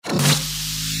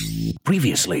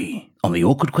Previously on the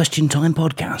Awkward Question Time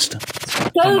podcast.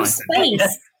 Gove's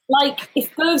face. Like,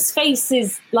 if Gove's face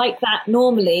is like that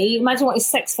normally, imagine what his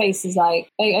sex face is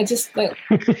like. I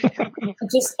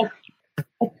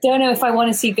don't know if I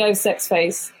want to see Gove's sex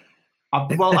face.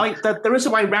 There is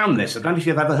a way around this. I don't know if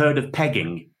you've ever heard of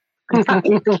pegging.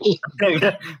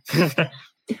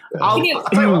 I'll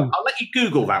let you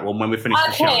Google that one when we finish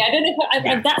the show. Okay, I don't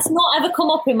know if that's not ever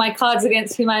come up in my Cards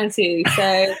Against Humanity,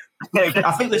 so...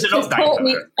 I think there's an update. Taught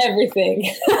me everything.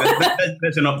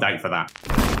 There's an update for that.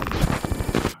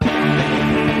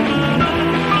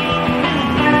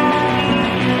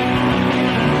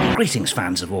 Greetings,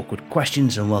 fans of Awkward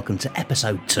Questions, and welcome to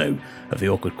episode 2 of the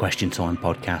Awkward Question Time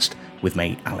podcast with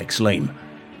me, Alex Leam.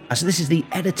 So this is the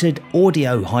edited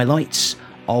audio highlights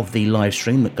of the live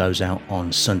stream that goes out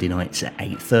on Sunday nights at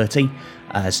 8:30.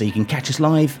 So you can catch us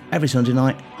live every Sunday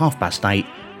night, 8:30,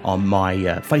 on my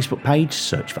Facebook page,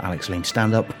 search for Alex Leam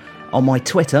Stand Up, on my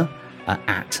Twitter,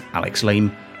 at Alex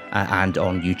Leam, and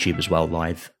on YouTube as well,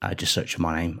 live. Just search for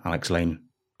my name, Alex Leam.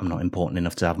 I'm not important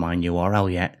enough to have my own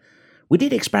URL yet. We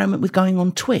did experiment with going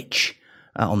on Twitch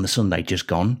on the Sunday just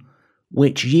gone,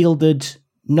 which yielded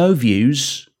no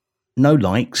views, no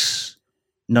likes,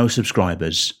 no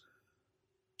subscribers.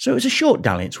 So it was a short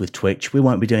dalliance with Twitch. We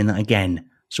won't be doing that again.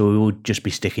 So we will just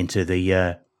be sticking to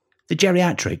the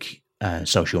geriatric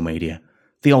social media,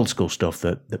 the old school stuff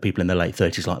that people in their late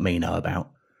 30s like me know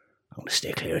about. I'm going to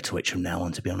steer clear of Twitch from now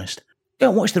on, to be honest. Go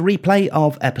and watch the replay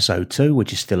of episode 2,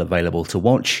 which is still available to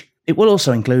watch. It will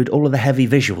also include all of the heavy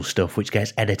visual stuff which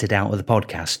gets edited out of the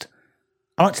podcast.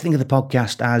 I like to think of the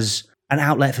podcast as an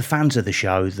outlet for fans of the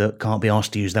show that can't be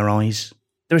asked to use their eyes.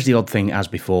 There is the odd thing, as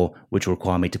before, which will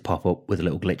require me to pop up with a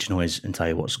little glitch noise and tell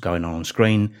you what's going on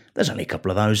screen. There's only a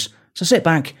couple of those, so sit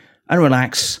back and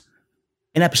relax.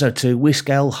 In episode 2, we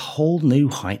scale whole new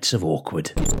heights of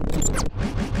awkward.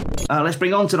 Let's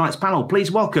bring on tonight's panel.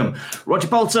 Please welcome Roger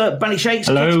Bolter, Benny Shakes,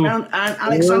 Katie Brown, and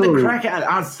Alexander Crackett.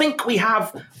 I think we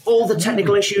have all the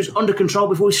technical issues under control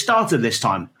before we started this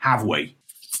time, have we?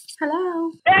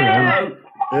 Hello. Hello.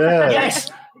 Yeah.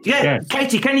 Yes. Yeah.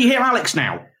 Katie, can you hear Alex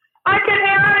now? I can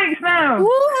hear Alex now.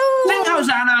 Thank you,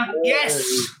 Hosanna. Yes.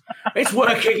 It's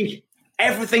working.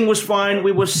 Everything was fine.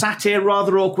 We were sat here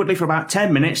rather awkwardly for about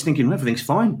 10 minutes thinking, well, everything's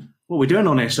fine. What are we doing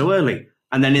on here so early?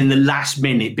 And then in the last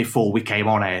minute before we came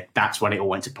on air, that's when it all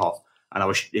went to pot. And I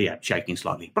was shaking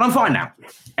slightly. But I'm fine now.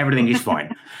 Everything is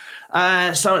fine.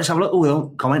 So let's have a look.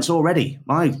 Oh, comments already.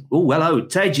 Hello.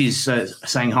 Tej is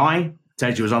saying hi.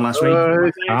 Tej was on last week.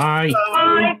 Hi.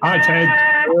 Hi, Tej.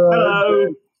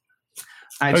 Hello.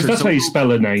 Is that how you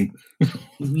spell a name?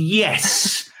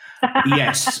 Yes.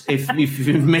 Yes. If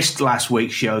you've missed last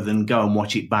week's show, then go and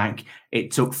watch it back.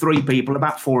 It took 3 people,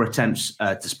 about 4 attempts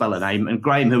to spell a name, and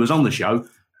Graham, who was on the show,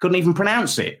 couldn't even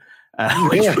pronounce it,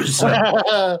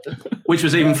 which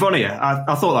was even funnier.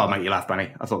 I thought that would make you laugh,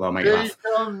 Benny. I thought that would make you laugh.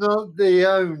 I'm not the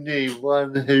only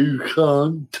one who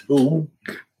can't talk.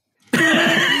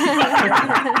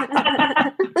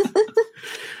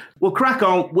 We'll crack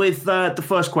on with the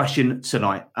first question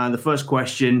tonight. And the first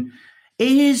question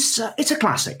is, it's a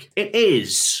classic. It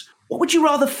is, what would you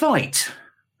rather fight?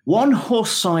 1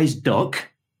 horse-sized duck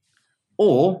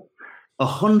or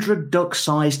 100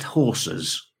 duck-sized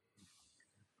horses?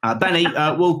 Benny,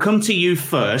 we'll come to you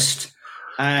first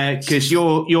because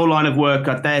your line of work,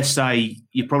 I dare say,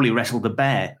 you probably wrestled a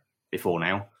bear before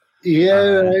now.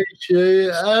 Yeah,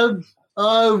 actually,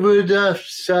 I would have to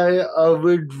say I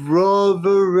would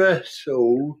rather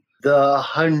wrestle the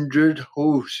 100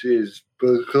 horses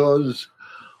because...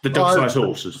 The duck-sized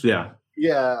horses, yeah.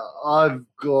 Yeah, I've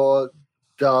got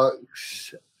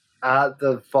ducks at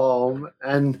the farm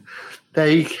and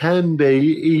they can be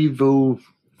evil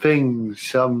things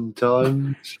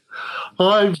sometimes.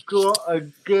 I've got a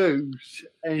goose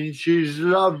and she's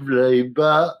lovely,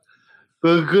 but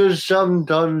because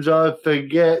sometimes I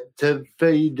forget to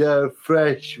feed her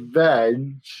fresh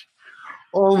veg,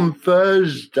 on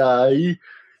Thursday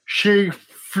she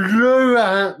flew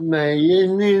at me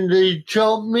and nearly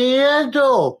chopped me head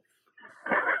off.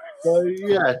 So,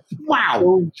 yeah.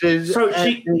 Wow. So,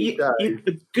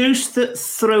 the goose that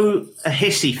threw a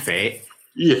hissy fit,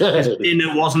 yeah,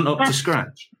 dinner wasn't up to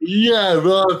scratch. Yeah,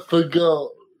 I forgot.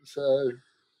 So,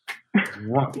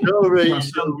 sorry,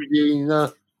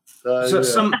 Georgina.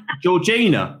 Some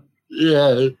Georgina?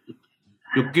 Yeah.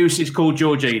 Your goose is called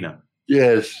Georgina?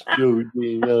 Yes,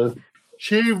 Georgina.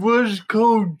 She was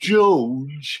called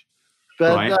George,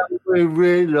 but then we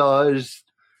realised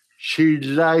she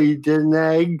laid an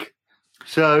egg,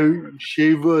 so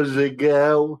she was a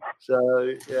girl.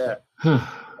 So, yeah.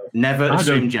 Never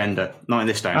assume gender, not in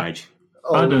this day and age.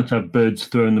 I don't have birds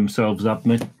throwing themselves at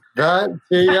me. That's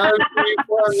the only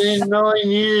one in 9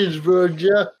 years,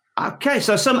 Roger. Okay,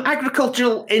 so some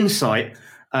agricultural insight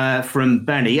from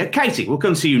Benny. Katie, we'll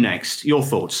come to you next. Your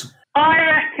thoughts? I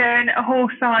reckon a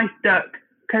horse-sized duck,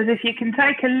 because if you can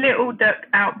take a little duck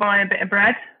out by a bit of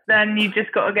bread, then you've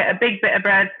just got to get a big bit of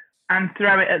bread and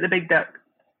throw it at the big duck.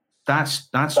 That's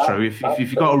true. If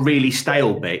you've got a really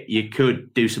stale bit, you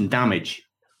could do some damage.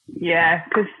 Yeah,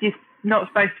 because you're not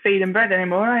supposed to feed them bread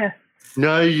anymore, are you?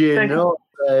 No, you're not.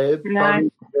 No.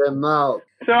 Them up.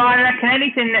 So I reckon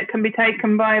anything that can be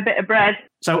taken by a bit of bread.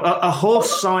 So a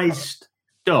horse-sized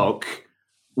duck,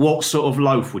 what sort of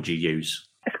loaf would you use?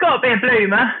 It's got to be a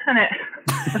bloomer, hasn't it?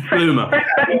 Bloomer.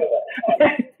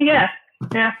 Yeah.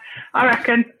 I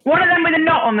reckon one of them with a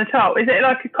knot on the top. Is it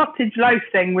like a cottage loaf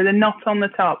thing with a knot on the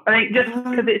top? I think just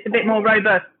because it's a bit more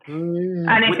robust.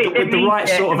 And if with the right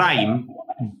sort of aim.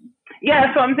 Yeah,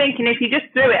 that's what I'm thinking. If you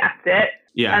just threw it at it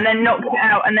and then knocked it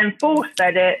out and then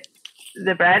force-fed it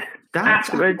the bread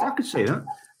afterwards. I could see that.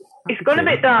 It's gone a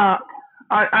bit dark.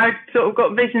 I sort of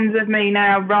got visions of me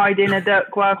now riding a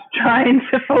duck whilst trying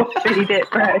to force-feed it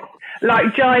bread.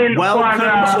 Like giant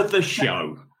Welcome to the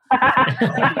show.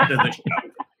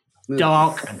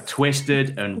 Dark and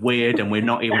twisted and weird, and we're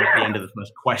not even at the end of the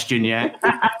first question yet.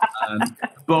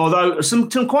 But although some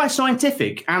quite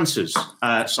scientific answers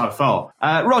so far.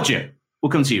 Roger, we'll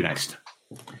come to you next.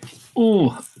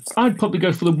 Oh, I'd probably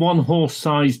go for the one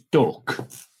horse-sized duck.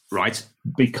 Right.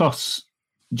 Because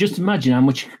just imagine how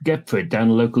much you could get for it down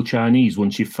the local Chinese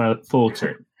once you've fought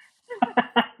it.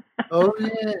 Oh,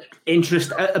 yeah.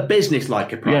 A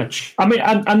business-like approach. Yeah. I mean,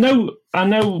 I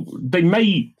know they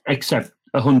may accept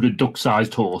 100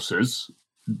 duck-sized horses,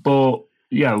 but,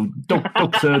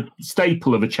 ducks are a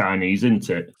staple of a Chinese, isn't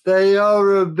it? They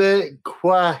are a bit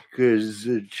quackers,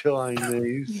 the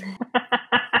Chinese.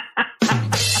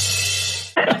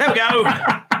 There we go.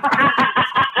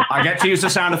 I get to use the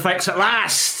sound effects at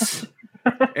last.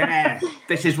 Yeah,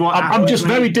 this is what I'm just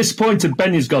very disappointed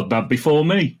Benny's got that before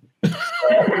me.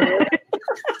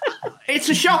 It's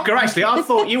a shocker, actually. I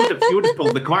thought you would have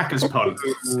pulled the Quackers pun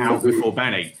out before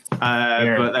Benny.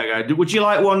 But there you go. Would you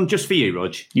like one just for you,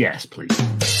 Rog? Yes, please.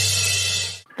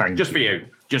 Thank you.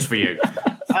 Just for you.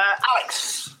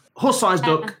 Alex, horse-sized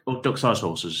duck or duck-sized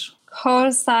horses?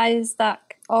 Horse-sized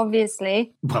duck,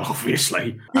 obviously. Well,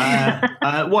 obviously.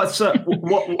 What?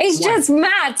 It's just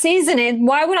maths, isn't it?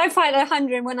 Why would I fight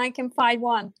 100 when I can fight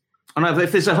one? I know,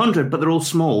 if there's 100, but they're all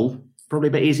small, probably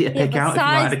a bit easier to pick out if you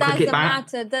had a cricket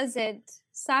bat. Size doesn't matter, does it?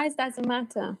 Size doesn't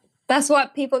matter. That's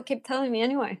what people keep telling me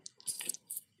anyway.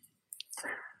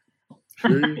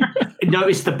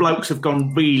 Notice the blokes have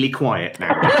gone really quiet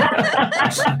now.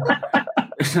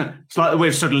 It's like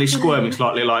we're suddenly squirming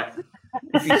slightly, like,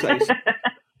 if you say so.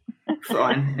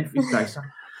 Fine, if you say so.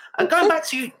 And going back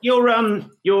to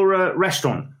your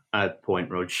restaurant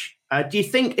point, Rog, do you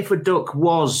think if a duck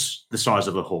was the size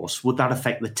of a horse, would that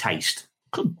affect the taste?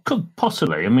 Could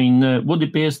possibly. I mean, would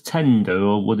it be as tender,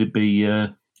 or would it be? I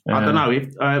don't know.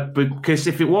 Because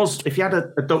if you had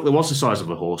a duck that was the size of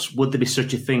a horse, would there be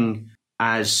such a thing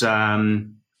as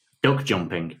duck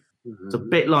jumping? Mm-hmm. It's a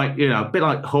bit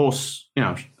like horse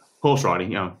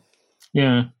riding.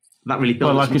 Yeah. That really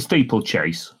builds like a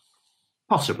steeplechase.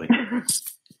 Possibly.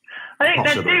 I think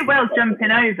they do well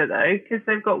jumping over though, because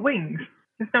they've got wings.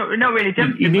 It's not really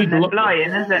jumping when they're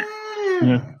flying, is it?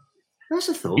 Yeah. That's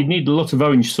a thought. You'd need a lot of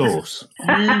orange sauce.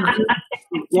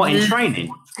 What, in training?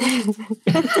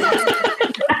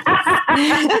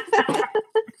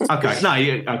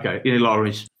 Okay. You need a lot of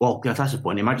orange. Well, that's the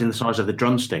point. Imagine the size of the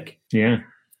drumstick. Yeah.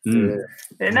 Mm.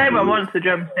 Yeah, no one wants a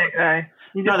drumstick, though.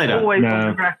 You just always want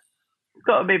the breast. It's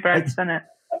got to be breast, isn't it?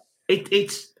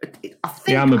 I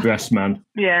think I'm a breast man.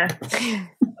 Yeah.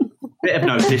 Bit of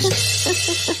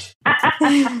Notice.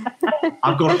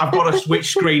 I've got to switch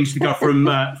screens to go from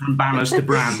banners to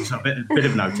brands. So a bit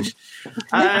of Notice.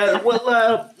 Now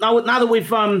that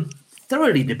we've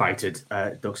thoroughly debated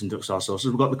ducks and duck-sized sauces,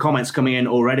 we've got the comments coming in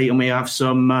already, and we have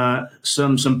some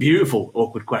beautiful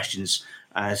awkward questions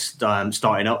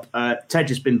starting up. Ted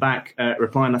has been back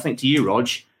replying, I think, to you, Rog,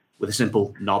 with a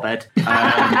simple knobhead.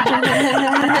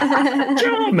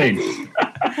 Charming.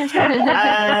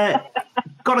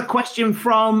 Got a question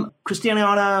from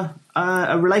Christiana,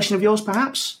 a relation of yours,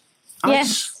 perhaps?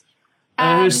 Alex?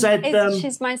 Yes. Who said...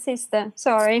 she's my sister,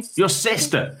 sorry. Your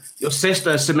sister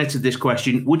submitted this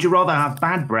question. Would you rather have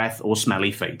bad breath or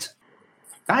smelly feet?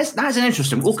 That's an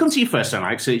interesting... We'll come to you first, then,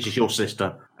 Alex. It's your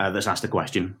sister that's asked the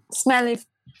question. Smelly feet,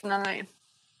 no.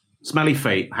 Smelly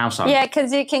feet, how so? Yeah,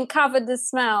 because you can cover the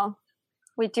smell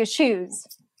with your shoes.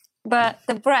 But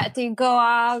the breath, you go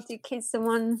out, you kiss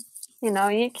someone,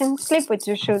 you can sleep with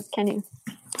your shoes, can you?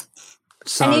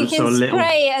 And you can little.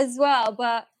 spray as well,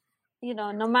 but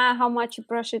no matter how much you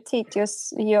brush your teeth,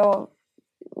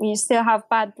 you still have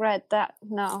bad breath.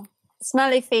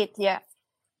 Smelly feet, yeah.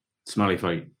 Smelly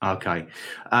feet. Okay.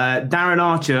 Darren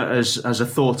Archer has a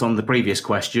thought on the previous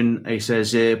question. He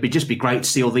says it'd just be great to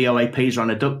see all the OAPs around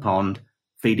a duck pond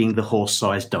feeding the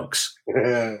horse-sized ducks.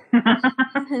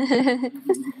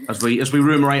 As we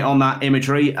ruminate on that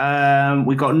imagery,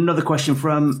 we got another question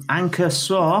from Anka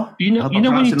Saw. You know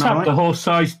when you tap the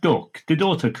horse-sized duck, did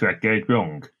autocorrect get it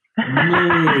wrong?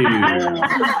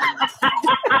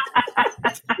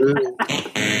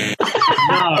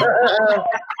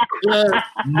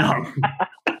 No.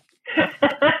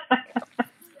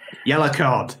 Yellow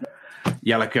card.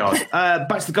 Back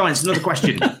to the guidance. Another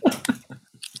question.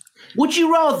 Would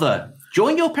you rather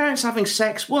join your parents having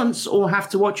sex once or have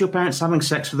to watch your parents having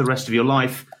sex for the rest of your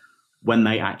life when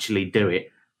they actually do it?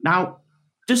 Now,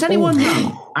 does anyone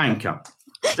know, Anka?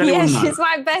 She's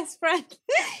my best friend.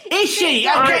 Is she?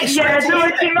 Okay, so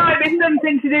it might be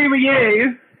something to do with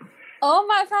you. All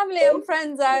my family and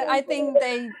friends, I think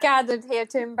they gathered here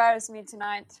to embarrass me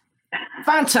tonight.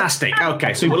 Fantastic.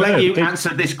 Okay, so we'll let you answer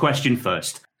this question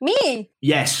first. Me?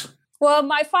 Yes. Well,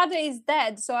 my father is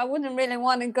dead, so I wouldn't really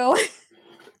want to go.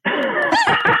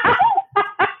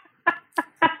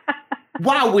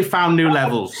 Wow, we found new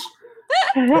levels.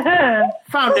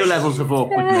 Found new levels of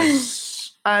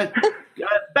awkwardness.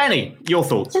 Benny, your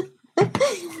thoughts?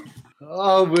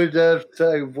 I would have to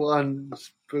say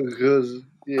once because,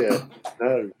 no.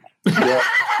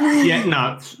 Yeah.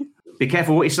 No. Be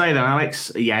careful what you say then,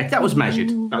 Alex. Yeah, that was measured.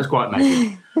 That was quite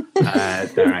measured.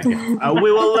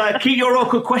 We will keep your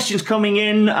awkward questions coming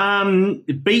in.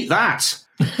 Beat that.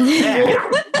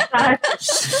 Yeah.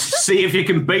 See if you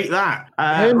can beat that.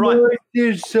 Right.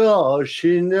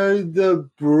 The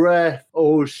breath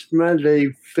or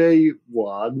smelly feet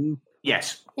one.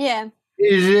 Yes. Yeah.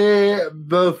 Is it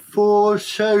before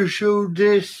social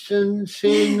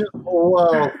distancing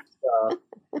or after?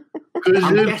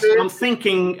 I'm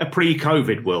thinking a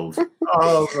pre-COVID world.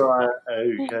 Oh, right.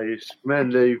 Okay.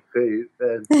 Smelly feet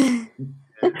then.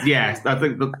 Yeah, I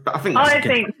think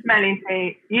smelly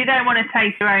feet. You don't want to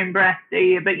taste your own breath, do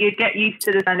you? But you'd get used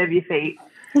to the smell of your feet.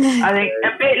 I think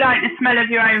a bit like the smell of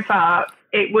your own farts,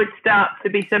 it would start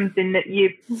to be something that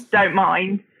you don't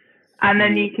mind, and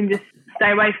then you can just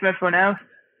stay away from everyone else.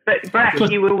 But breath,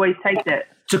 you will always taste it.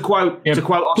 To quote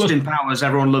Austin Powers,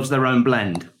 everyone loves their own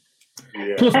blend.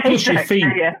 Yeah.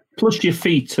 Plus your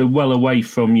feet are well away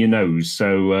from your nose,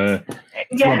 so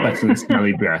it's a lot better than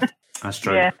smelly breath. That's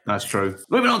true. Yeah. That's true.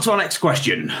 Moving on to our next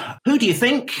question. Who do you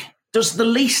think does the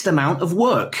least amount of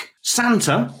work?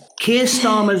 Santa, Keir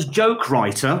Starmer's joke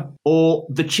writer, or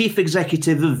the chief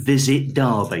executive of Visit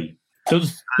Derby?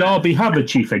 Does Derby have a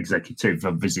chief executive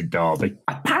of Visit Derby?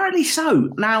 Apparently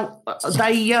so. Now,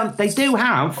 they do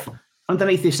have,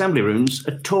 underneath the assembly rooms,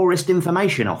 a tourist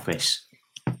information office.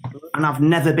 And I've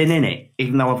never been in it,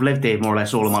 even though I've lived here more or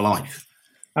less all of my life.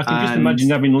 I can just imagine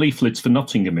having leaflets for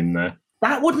Nottingham in there.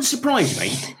 That wouldn't surprise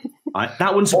me.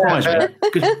 That wouldn't surprise me.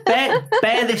 Because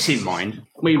bear this in mind.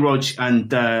 Me, Rog, and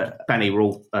Benny were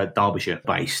all Derbyshire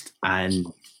based, and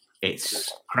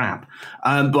it's crap.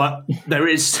 But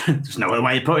there's no other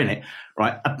way of putting it.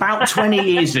 Right, about 20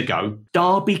 years ago,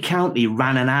 Derby County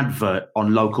ran an advert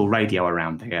on local radio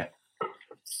around here.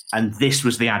 And this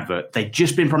was the advert. They'd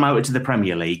just been promoted to the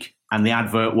Premier League, and the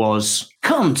advert was,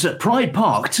 "Come to Pride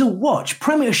Park to watch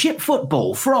Premiership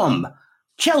football from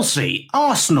Chelsea,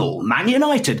 Arsenal, Man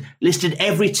United," listed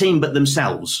every team but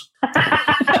themselves.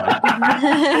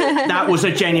 That was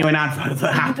a genuine advert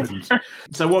that happened.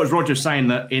 So what was Roger saying,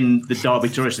 that in the Derby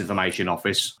Tourist Information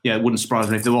Office, it wouldn't surprise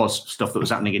me if there was stuff that was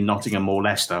happening in Nottingham or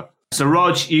Leicester. So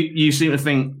Rog, you seem to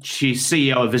think she's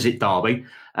CEO of Visit Derby.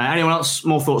 Anyone else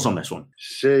more thoughts on this one?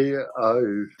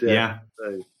 CEO,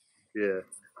 definitely. Yeah.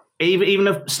 Even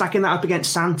of stacking that up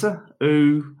against Santa,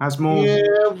 who has more.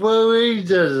 Yeah, well, he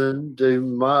doesn't do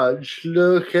much.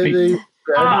 Look at him.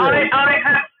 I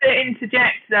have to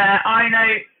interject there. I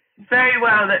know very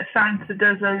well that Santa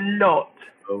does a lot.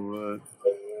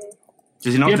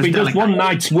 Does he not? Yeah, but he does one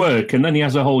night's work and then he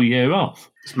has a whole year off.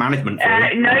 It's management.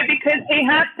 No, because he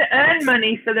has to earn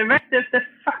money for the rest of the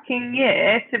fucking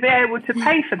year to be able to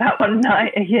pay for that one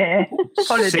night a year.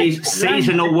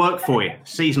 Seasonal work for you.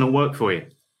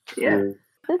 Yeah.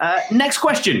 Next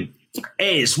question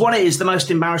is, what is the most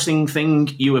embarrassing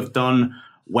thing you have done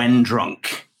when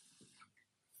drunk?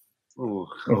 Oh,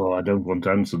 I don't want to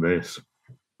answer this.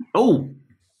 Oh,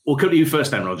 we'll come to you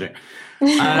first then, Roger.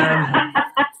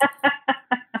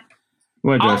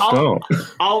 Where do I start?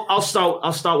 I'll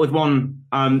start with one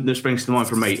that springs to mind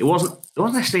from me. It wasn't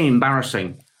necessarily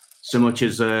embarrassing, so much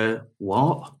as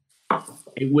what?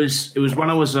 It was when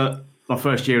I was at my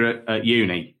first year at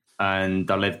uni, and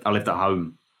I lived at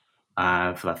home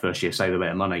for that first year, saved a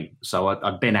bit of money. So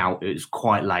I'd been out. It was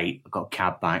quite late. I got a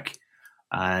cab back,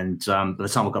 and by the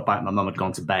time I got back, my mum had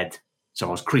gone to bed. So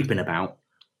I was creeping about,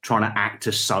 trying to act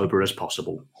as sober as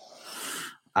possible.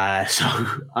 I'd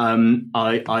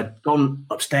gone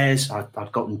upstairs.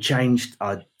 I'd gotten changed.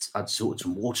 I'd sorted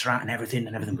some water out and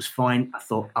everything was fine. I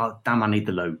thought, oh damn, I need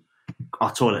the loo.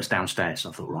 Our toilet's downstairs. So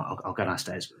I thought, right, I'll go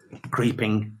downstairs.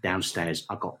 Creeping downstairs.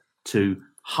 I got to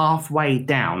halfway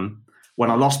down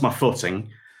when I lost my footing,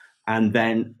 and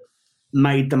then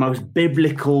made the most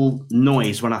biblical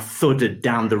noise when I thudded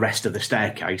down the rest of the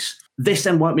staircase. This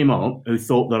then woke me mum, who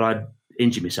thought that I'd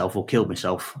injured myself or killed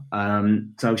myself.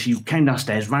 So she came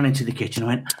downstairs, ran into the kitchen, and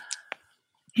went,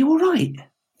 "You all right?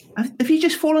 Have you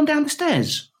just fallen down the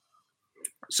stairs?"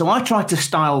 So I tried to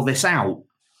style this out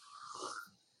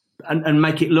and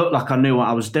make it look like I knew what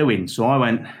I was doing. So I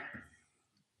went,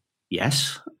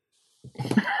 "Yes."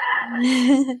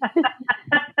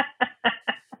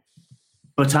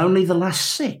 But only the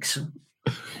last 6.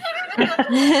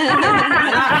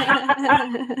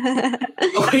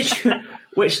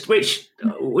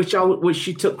 which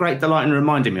she took great delight in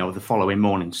reminding me of the following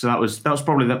morning. So that was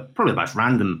probably the most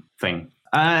random thing.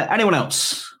 Anyone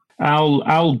else?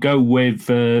 I'll go with.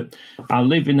 I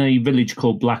live in a village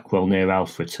called Blackwell near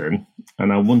Alfreton,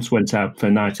 and I once went out for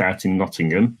a night out in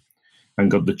Nottingham, and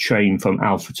got the train from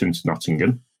Alfreton to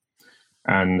Nottingham,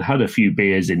 and had a few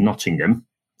beers in Nottingham,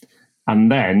 and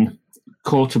then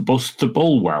caught a bus to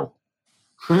Bulwell.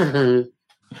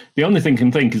 The only thing I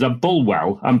can think is that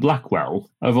Bulwell and Blackwell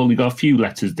have only got a few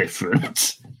letters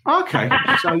different. Okay,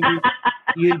 so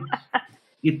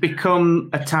you'd become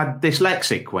a tad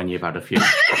dyslexic when you've had a few.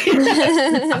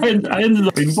 I ended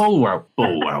up in Bulwell.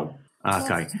 Bulwell.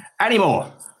 Okay. Any more?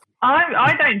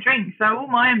 I don't drink, so all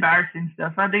my embarrassing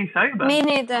stuff I do sober. Me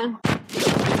neither.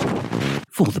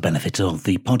 For the benefit of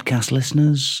the podcast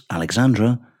listeners,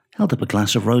 Alexandra held up a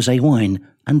glass of rosé wine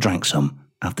and drank some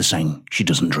after saying she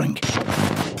doesn't drink.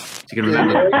 You can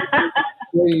remember.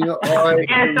 Yeah,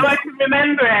 so I can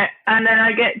remember it, and then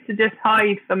I get to just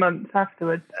hide for months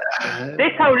afterwards.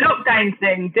 This whole lockdown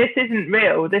thing, this isn't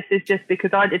real. This is just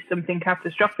because I did something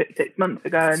catastrophic 6 months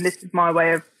ago, and this is my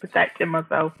way of protecting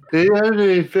myself. The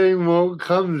only thing what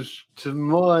comes to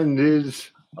mind is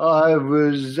I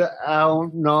was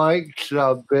out night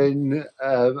clubbing,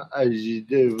 as you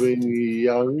do when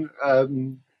you're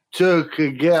young. Took a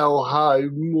girl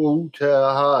home, walked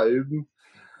her home,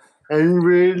 and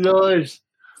realised,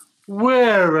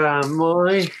 where am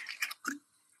I?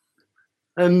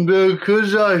 And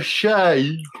because I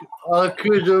shaved, I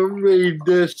couldn't read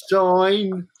the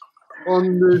sign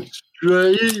on the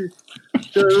street.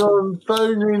 So I'm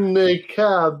phoning the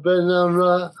cab and I'm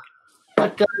like, I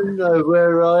don't know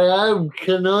where I am.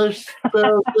 Can I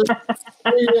spell the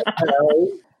C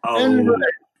out? And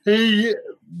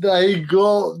they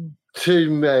got to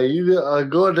me. I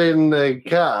got in the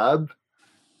cab.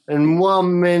 And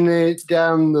 1 minute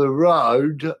down the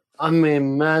road, I'm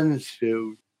in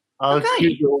Mansfield. I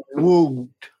could have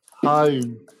walked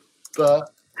home,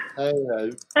 but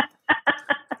hey,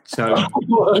 So I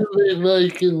wasn't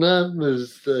making that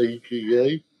mistake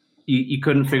again. you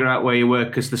couldn't figure out where you were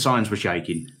because the signs were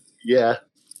shaking. Yeah.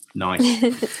 Nice.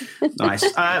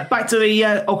 Nice. Back to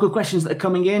the awkward questions that are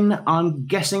coming in. I'm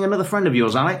guessing another friend of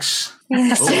yours, Alex.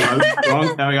 Yes. Oh, no,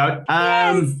 wrong. There we go.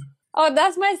 Yes. Oh,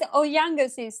 that's my younger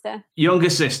sister. Younger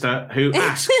sister who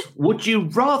asks, would you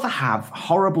rather have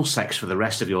horrible sex for the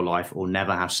rest of your life or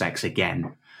never have sex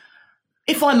again?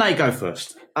 If I may go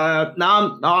first.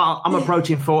 Now I'm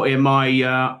approaching 40 and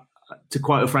my, to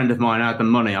quote a friend of mine, I had the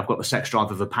money. I've got the sex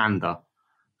drive of a panda.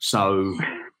 So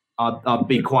I'd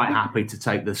be quite happy to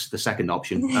take the second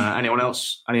option. Anyone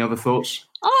else? Any other thoughts?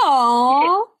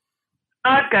 Oh,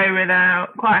 I'd go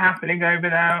without. Quite happily go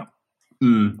without.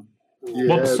 Yeah.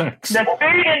 What sex? There's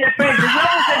food in the fridge. As long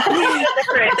as there's food in the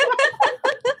fridge.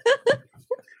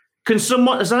 Can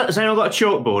someone? Has anyone got a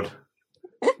chalkboard?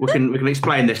 We can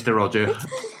explain this to Roger.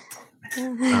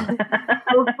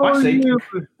 Actually,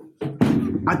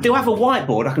 I do have a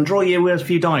whiteboard. I can draw you with a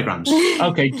few diagrams.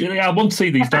 Okay, I want to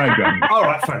see these diagrams. All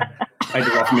right, fine. Made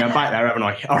it off me. I'm back there, haven't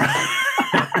I? All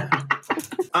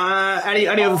right.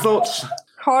 Any other thoughts?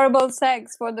 horrible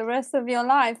sex for the rest of your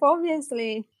life,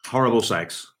 obviously. Horrible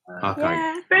sex. Okay.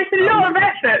 Yeah. But it's a lot of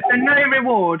effort and no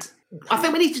reward. I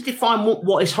think we need to define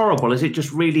what is horrible. Is it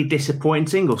just really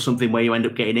disappointing or something where you end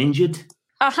up getting injured?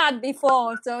 I had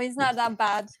before, so it's not that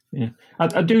bad. Yeah.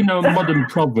 I do know a modern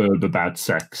proverb about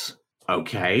sex.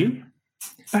 Okay.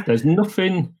 There's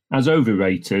nothing as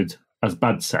overrated as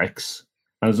bad sex,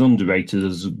 as underrated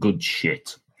as good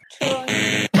shit.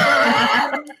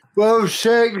 Well,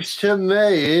 sex to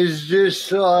me is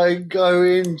just like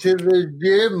going to the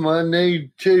gym. I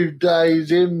need 2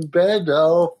 days in bed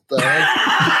after.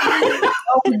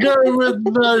 I'll go with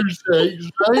no sex,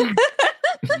 mate.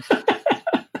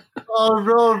 I'd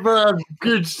rather have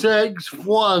good sex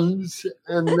once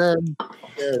and then.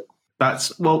 Yeah.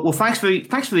 That's well. Thanks for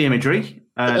the imagery,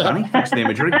 Danny. Thanks for the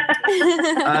imagery.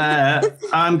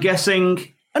 I'm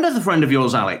guessing another friend of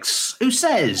yours, Alex, who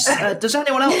says, "Does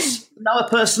anyone else know a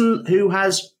person who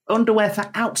has underwear for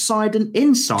outside and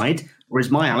inside, or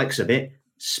is my Alex a bit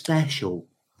special?"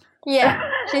 Yeah,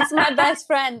 she's my best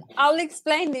friend. I'll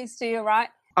explain this to you, right?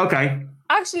 Okay.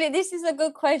 Actually, this is a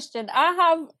good question.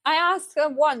 I asked her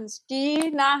once, do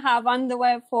you not have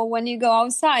underwear for when you go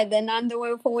outside and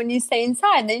underwear for when you stay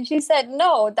inside? And she said,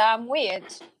 no, I'm weird.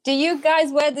 Do you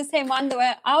guys wear the same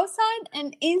underwear outside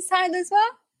and inside as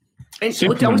well? Are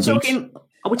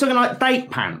we talking like date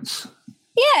pants?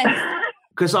 Yes.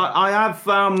 Because I have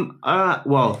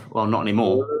well not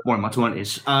anymore. More in my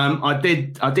 20s. I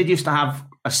did used to have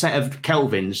a set of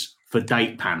Kelvins for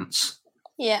date pants.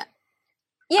 Yeah.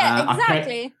 Yeah,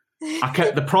 exactly. I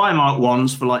kept the Primark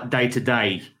ones for like day to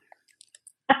day,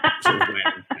 sort of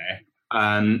wear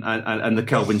and the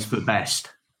Kelvins for the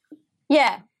best.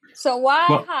 Yeah. So what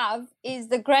I have is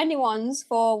the granny ones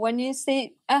for when you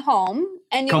sit at home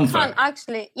and you can't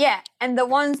actually, and the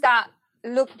ones that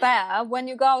look better when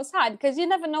you go outside because you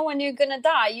never know when you're gonna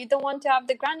die. You don't want to have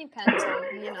the granny pants on,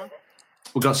 you know.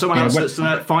 We've got someone else that's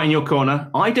fighting your corner.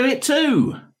 I do it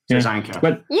too. Says Anchor.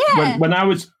 But when I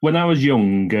was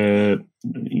young,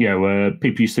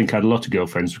 people used to think I had a lot of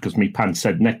girlfriends because my pants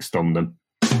said next on them.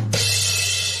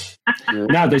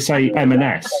 Now they say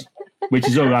M&S, which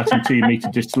is all right until you meet a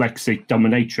dyslexic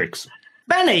dominatrix.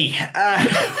 Benny,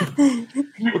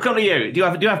 we'll come to you. Do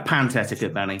you have pant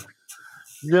etiquette, Benny?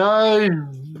 No,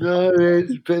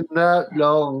 it's been that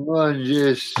long.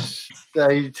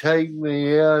 They take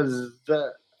me as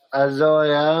I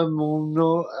am or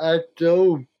not at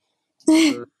all.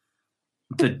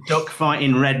 The duck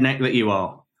fighting redneck that you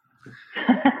are.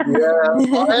 Yeah,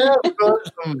 I have got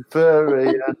some furry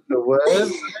underwear.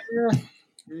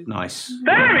 Nice.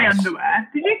 Furry underwear?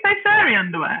 Did you say furry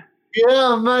underwear?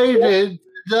 Yeah, I made it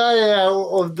today out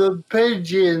of the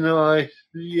pigeon eye.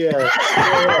 Yeah.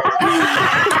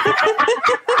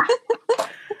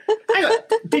 Hang on.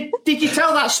 Did you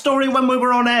tell that story when we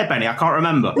were on air, Benny? I can't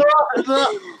remember.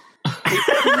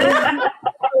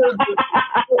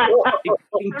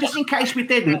 Just in case we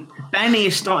didn't, Benny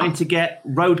is starting to get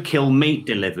roadkill meat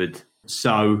delivered.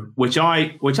 So, which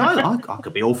I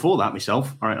could be all for that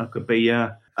myself. All right, I could be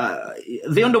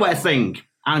the underwear thing.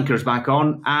 Anchor's back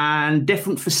on, and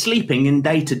different for sleeping in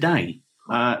day to day.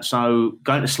 So,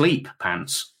 going to sleep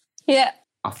pants. Yeah.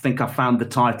 I think I found the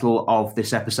title of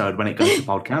this episode when it goes to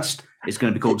podcast. It's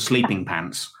going to be called Sleeping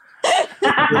Pants.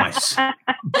 Nice.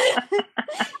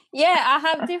 Yeah, I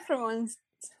have different ones.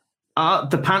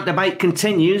 The pant debate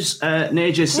continues.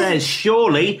 Neja says,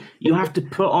 surely you have to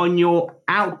put on your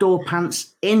outdoor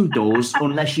pants indoors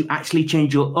unless you actually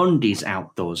change your undies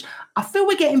outdoors. I feel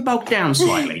we're getting bogged down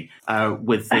slightly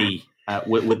with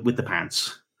the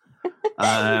pants.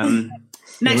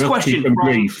 Next question.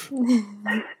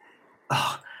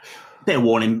 Bit of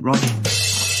warning, right?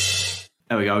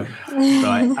 There we go.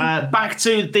 Right. Back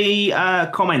to the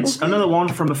comments. Another one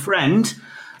from a friend,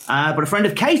 but a friend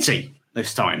of Katie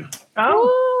this time.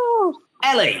 Oh.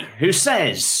 Ellie, who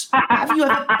says, have you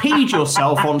ever peed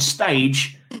yourself on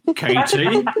stage,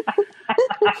 Katie?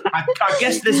 I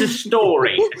guess there's a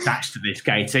story attached to this,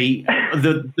 Katie.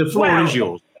 The floor is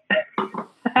yours.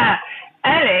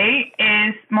 Ellie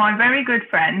is my very good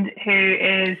friend who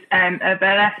is a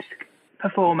burlesque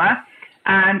performer,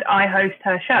 and I host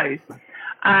her shows.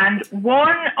 And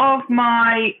one of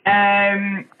my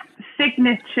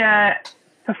signature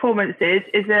performances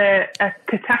is a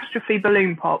catastrophe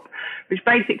balloon pop, which is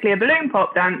basically a balloon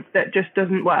pop dance that just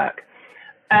doesn't work.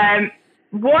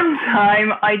 One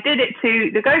time I did it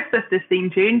to the Ghostbusters theme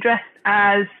tune dressed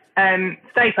as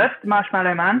Stay Puft, the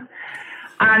Marshmallow Man,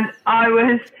 and I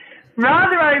was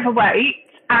rather overweight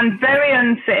and very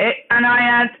unfit, and I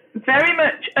had very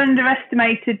much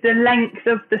underestimated the length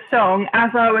of the song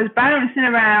as I was bouncing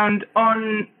around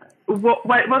on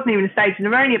it wasn't even a stage, and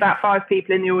there were only about 5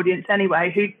 people in the audience anyway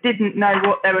who didn't know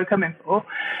what they were coming for.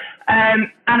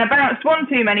 And I bounced one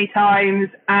too many times,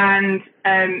 and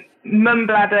mum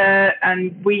bladder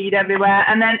and weed everywhere.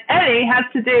 And then Ellie had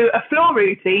to do a floor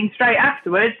routine straight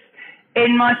afterwards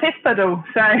in my piss puddle.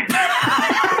 So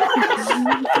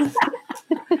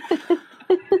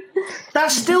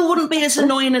That still wouldn't be as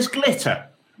annoying as glitter.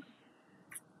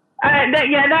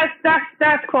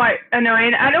 That's quite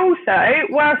annoying. And also,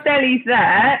 whilst Ellie's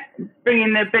there,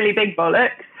 bringing the Billy Big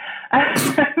Bollocks,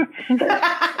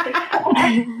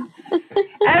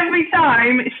 every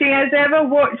time she has ever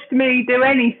watched me do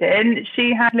anything,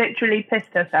 she has literally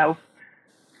pissed herself.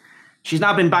 She's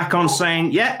now been back on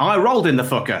saying, yeah, I rolled in the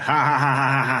fucker. Ha, ha, ha,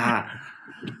 ha, ha,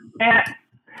 ha.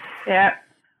 Yeah.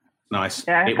 Nice.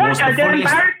 Yeah. It was the funniest...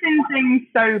 embarrassing things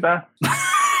sober.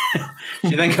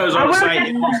 She then goes on to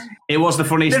say, it was the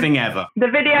funniest thing ever. The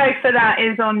video for that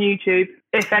is on YouTube,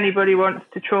 if anybody wants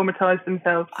to traumatise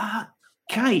themselves.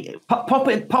 Okay. Pop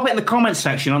it in the comments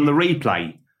section on the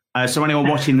replay, so anyone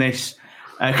watching this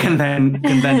can then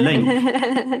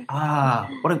link.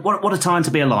 What a time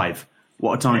to be alive.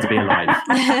 What a time to be alive.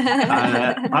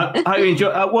 I hope you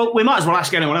enjoy. Well, we might as well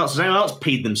ask anyone else. Has anyone else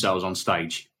peed themselves on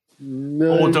stage?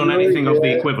 No, or done anything of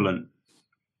the equivalent?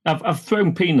 I've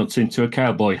thrown peanuts into a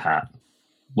cowboy hat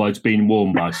while it's being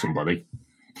worn by somebody.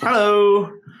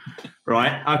 Hello.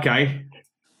 Right. Okay.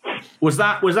 Was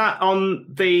that on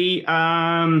the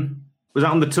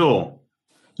tour?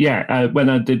 Yeah, when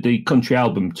I did the country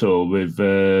album tour with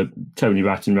Tony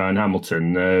Wright and Ryan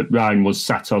Hamilton, Ryan was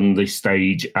sat on the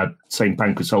stage at St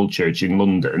Pancras Old Church in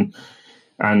London,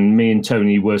 and me and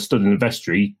Tony were stood in the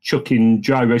vestry chucking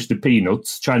dry roasted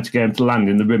peanuts, trying to get him to land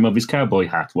in the rim of his cowboy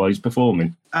hat while he's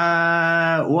performing.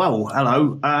 Well,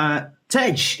 hello.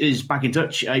 Tej is back in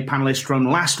touch, a panellist from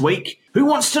last week. Who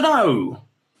wants to know?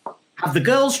 Have the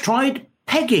girls tried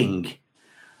pegging?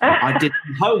 I did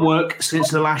homework since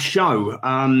the last show.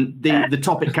 The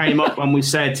topic came up when we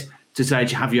said to Tej,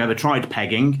 have you ever tried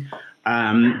pegging?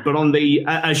 But on the,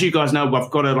 as you guys know, I've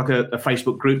got a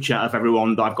Facebook group chat of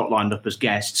everyone that I've got lined up as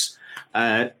guests.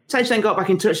 Tej then got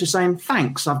back in touch just saying,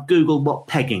 thanks, I've Googled what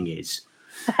pegging is.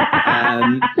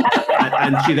 And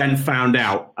she then found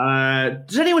out.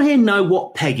 Does anyone here know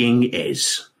what pegging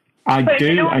is? I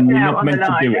do, and you're not meant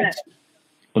to do it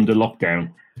under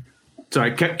lockdown.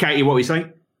 Sorry, Katie, what were you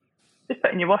saying? Just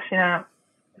putting your washing out.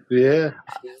 Yeah.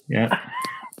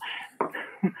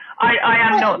 I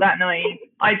am not that naive.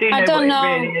 I do know what it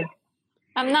really is.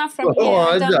 I'm not from here.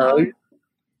 I don't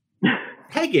know.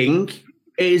 Pegging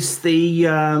is the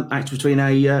act between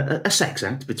a sex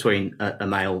act between a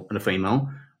male and a female,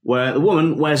 where the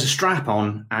woman wears a strap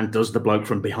on and does the bloke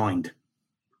from behind.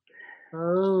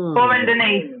 Oh. Or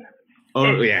underneath.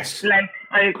 Oh, yes.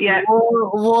 Yeah.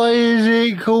 Why is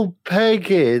it called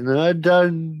pegging? I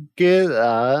don't get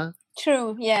that.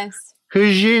 True, yes.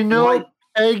 Because you're not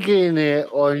pegging it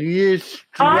on, you're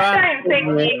I don't think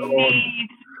you need...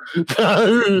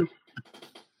 No.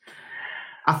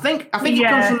 I think it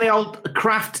comes from the old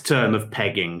craft term of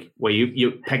pegging, where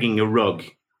you're pegging a rug.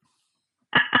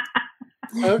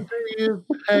 How do you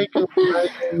peg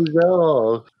things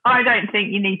off? I don't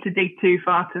think you need to dig too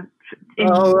far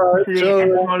into the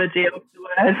etymology of the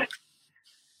word.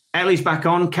 Ellie's back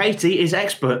on. Katie is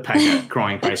expert pegger.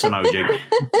 Crying face emoji.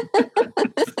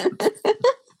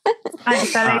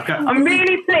 Thanks, Ellie. I'm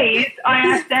really pleased I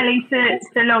asked Ellie to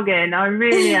log in. I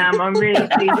really am. I'm really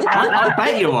pleased about that. I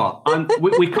bet you are.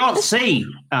 We can't see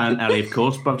Ellie, of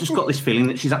course, but I've just got this feeling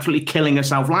that she's absolutely killing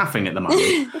herself laughing at the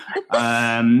moment.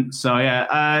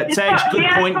 Tej, good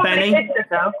point, Benny.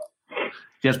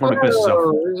 She has probably pissed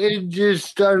herself. It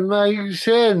just don't make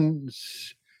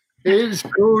sense. It's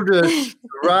called a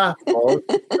strap on.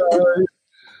 So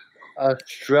I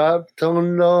strapped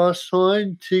on last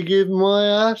night to give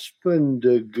my husband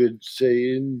a good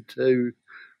seeing to.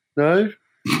 No?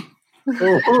 It's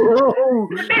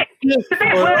a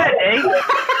bit wordy.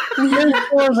 This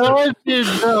what I did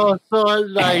last night,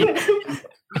 like.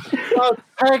 I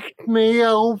pegged me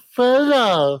old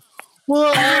fella.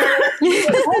 What?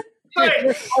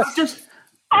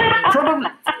 Probably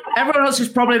everyone else is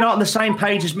probably not on the same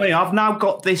page as me. I've now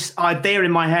got this idea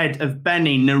in my head of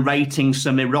Benny narrating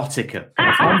some erotica.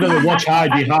 I'm going to watch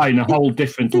Heidi High in a whole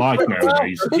different light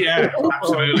nowadays. Yeah,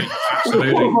 absolutely.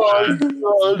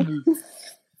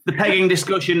 The pegging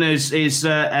discussion is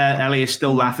Ellie is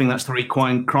still laughing. That's 3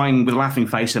 crying with laughing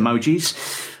face emojis.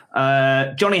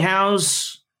 Johnny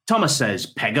Howes, Thomas says,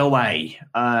 peg away.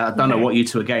 I don't know what you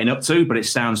two are getting up to, but it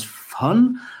sounds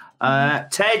fun.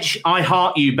 Tej, I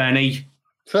heart you, Benny.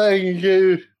 Thank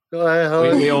you. We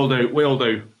all do.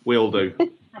 There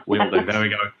we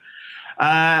go.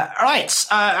 Right.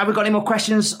 Have we got any more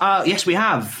questions? Yes, we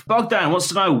have. Bogdan wants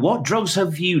to know, what drugs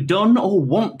have you done or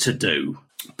want to do?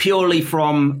 Purely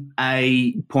from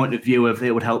a point of view of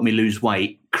it would help me lose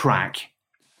weight, crack.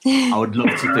 I would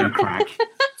love to do crack.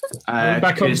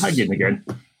 Back on pegging again.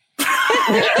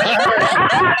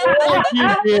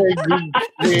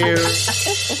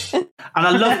 And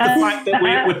I love the fact that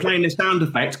we're playing a sound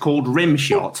effect called rim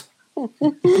shot. We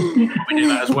do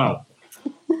that as well.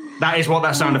 That is what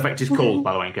that sound effect is called,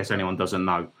 by the way, in case anyone doesn't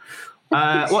know.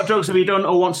 What drugs have you done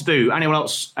or want to do? Anyone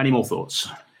else? Any more thoughts?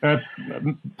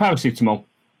 Paracetamol.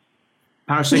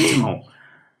 Paracetamol.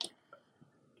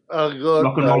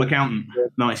 Rock and roll accountant.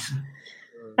 Nice.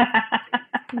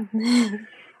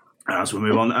 As we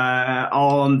move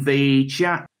on the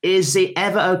chat, is it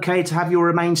ever okay to have your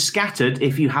remains scattered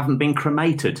if you haven't been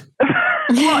cremated?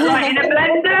 What, like in a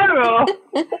blender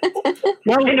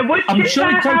or in a wood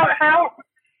chipper?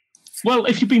 Well,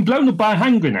 if you've been blown up by a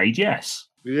hand grenade, yes.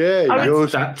 Yeah,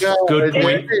 that's good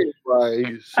point.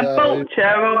 Anyway, a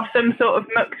vulture or some sort of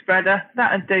muck spreader.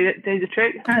 That'd do the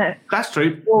trick, isn't it? That's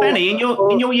true. Benny, in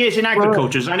your years in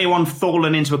agriculture, has anyone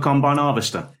fallen into a combine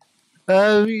harvester?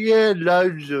 Yeah,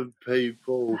 loads of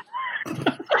people. I've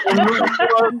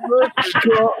got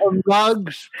a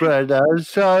mug spreader,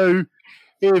 so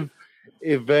if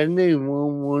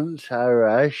anyone wants our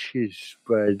ashes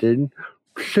spreading,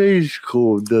 please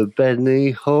call the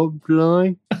Benny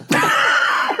hotline.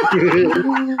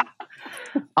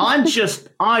 I just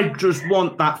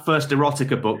want that first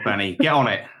erotica book, Benny. Get on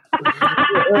it.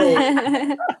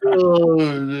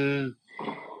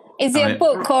 Is it a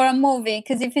book or a movie?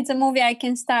 Because if it's a movie, I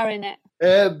can star in it.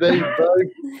 It'd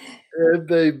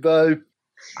be both.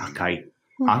 Okay,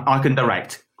 I can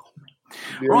direct.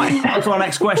 Right, on to our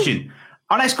next question.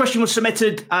 Our next question was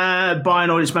submitted by an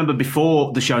audience member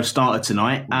before the show started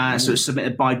tonight. So it's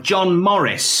submitted by John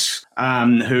Morris,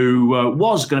 who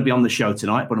was going to be on the show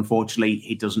tonight, but unfortunately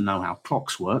he doesn't know how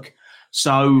clocks work.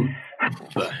 So,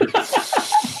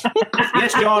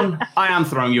 yes, John, I am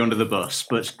throwing you under the bus,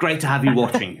 but it's great to have you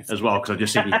watching as well, because I've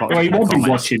just seen you popped. Well, he won't be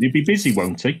watching. He'll be busy,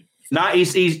 won't he? No,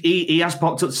 he has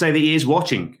popped up to say that he is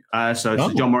watching.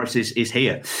 So John Morris is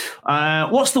here.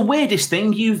 What's the weirdest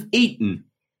thing you've eaten?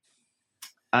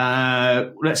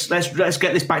 Let's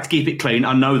get this back to keep it clean.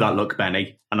 I know that look,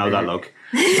 Benny. I know that look.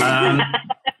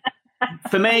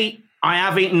 For me, I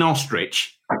have eaten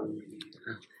ostrich,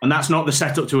 and that's not the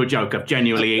setup to a joke. I've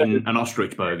genuinely eaten an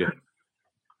ostrich burger.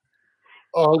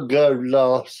 I'll go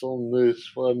last on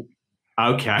this one.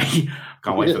 Okay,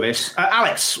 can't wait for this.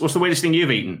 Alex, what's the weirdest thing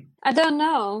you've eaten? I don't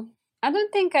know. I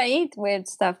don't think I eat weird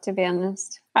stuff, to be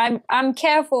honest. I'm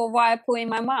careful what I put in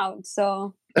my mouth,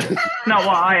 so. Not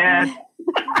what I am.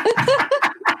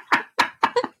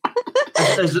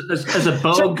 As a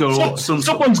bug or something.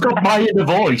 Someone's got my inner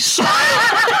voice.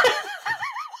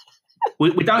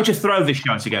 we don't just throw this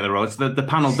show together, Rod. The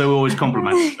panel do always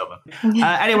compliment each other.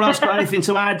 Anyone else got anything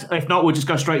to add? If not, we'll just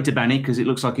go straight to Benny, because it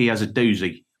looks like he has a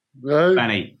doozy. No.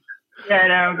 Benny.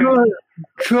 Yeah, no.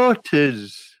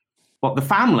 Trotters. What, the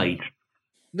family?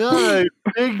 No,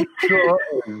 big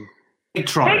trotters. Big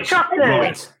trotters. Big trotters.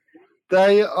 Right.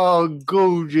 They are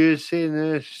gorgeous in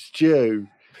a stew.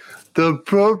 The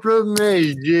problem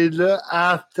is you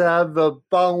have to have a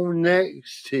bowl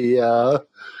next to you,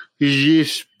 because you're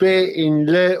spitting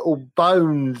little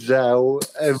bones out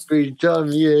every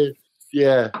time you,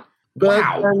 yeah. But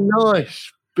wow. They're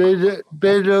nice.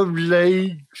 Bit of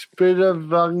leeks, bit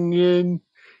of onion,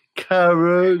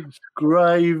 carrots,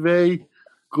 gravy,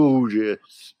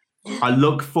 gorgeous. I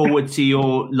look forward to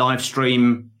your live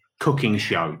stream cooking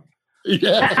show.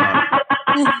 Yeah.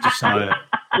 So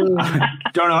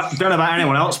don't know about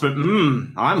anyone else, but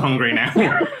I'm hungry now.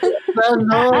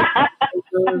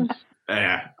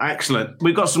 Yeah, excellent.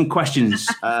 We've got some questions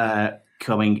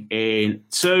coming in.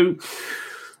 So,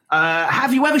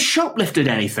 have you ever shoplifted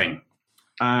anything?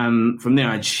 From the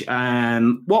Edge.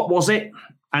 What was it?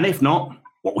 And if not,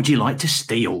 what would you like to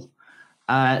steal?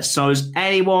 So, as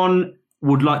anyone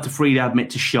would like to freely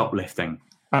admit to shoplifting?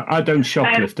 I don't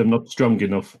shoplift. I'm not strong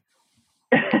enough.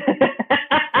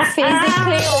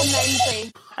 Physically or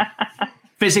mentally?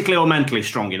 Physically or mentally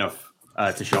strong enough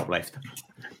to shoplift?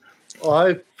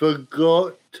 I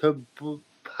forgot to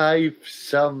pay for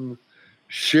some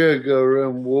sugar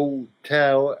and walked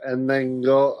out, and then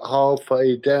got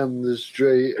halfway down the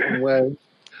street and went,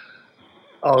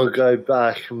 I'll go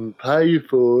back and pay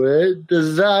for it.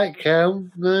 Does that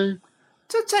count? No?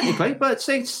 Technically, but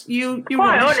it's you're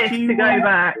quite honest to go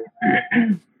back.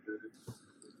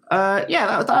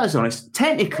 Yeah, that is honest.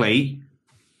 Technically,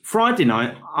 Friday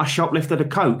night I shoplifted a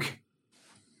Coke,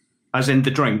 as in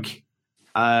the drink,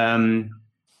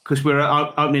 because we're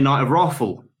at opening night of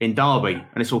Raffle in Derby,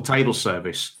 and it's all table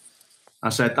service. I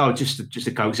said, just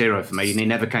a Coke Zero for me, and he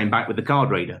never came back with the card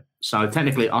reader. So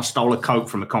technically, I stole a Coke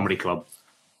from a comedy club.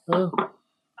 Oh.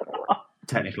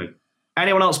 Technically.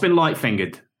 Anyone else been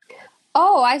light-fingered?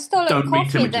 Oh, I stole Don't a be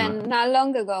coffee timid, then, not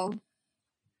long ago.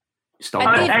 Stole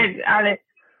I did. coffee. Alex.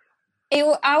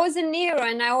 I was in Nero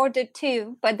and I ordered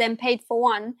 2, but then paid for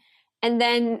 1. And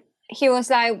then he was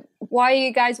like, "Why are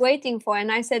you guys waiting for?"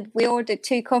 And I said, "We ordered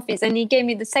 2 coffees." And he gave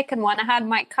me the second one. I had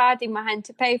my card in my hand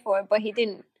to pay for it, but he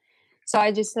didn't. So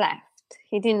I just left.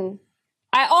 He didn't.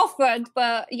 I offered,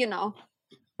 but it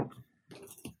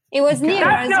was Nero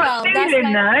as well. That's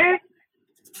not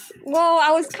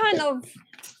though.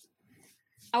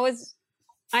 Well,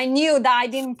 I knew that I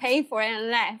didn't pay for it and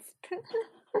left.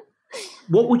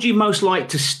 What would you most like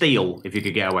to steal if you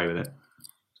could get away with it?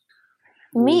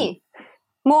 Me.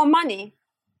 More money.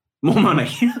 More money.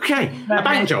 Okay. A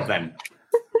bank job then.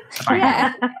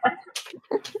 Yeah.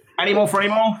 Any more for any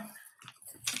more?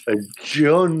 A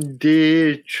John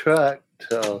Deere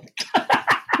tractor.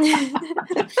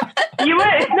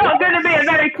 It's not going to be a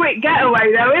very quick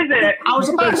getaway, though, is it? I was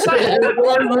about to say.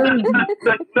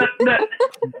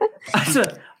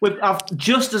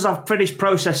 Just as I've finished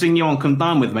processing you on Come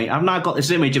Down With Me, I've now got this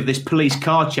image of this police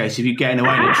car chase of you getting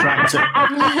away in a tractor.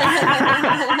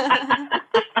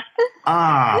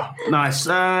 Nice.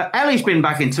 Ellie's been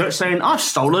back in touch saying, "I've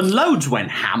stolen loads when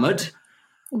hammered."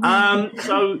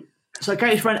 So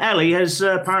Katie's friend Ellie has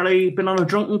apparently been on a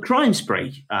drunken crime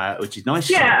spree, which is nice.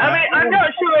 Yeah, I mean, I'm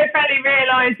not sure if Ellie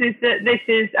realises that this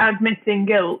is admitting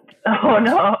guilt or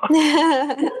not.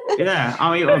 Yeah, I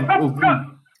mean,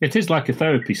 it is like a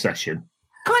therapy session.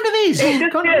 Kind of is. It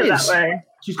just kind of feels is. that way.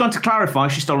 She's gone to clarify.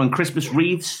 She's stolen Christmas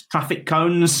wreaths, traffic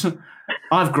cones.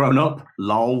 I've grown up.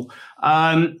 Lol.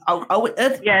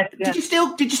 Yes. Did you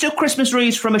steal Christmas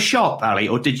wreaths from a shop, Ali,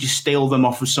 or did you steal them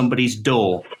off of somebody's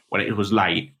door when it was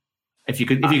late? If you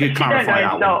could clarify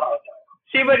that one.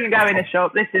 She wouldn't go in a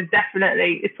shop. This is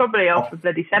it's probably off a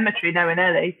bloody cemetery, knowing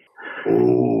Ellie.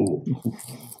 Oh,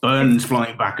 burns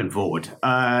flying back and forward.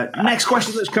 Next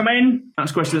question that's come in.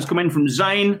 Next question that's come in from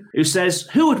Zane, who says,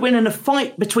 "Who would win in a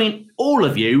fight between all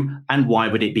of you, and why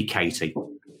would it be Katie?"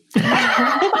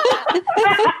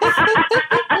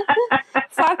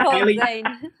 Fuck off, Zane.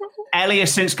 Ellie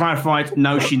has since clarified,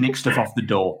 no, she nicked stuff off the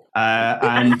door.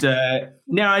 And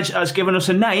Niraj has given us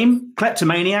a name,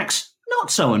 Kleptomaniacs, not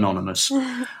so anonymous.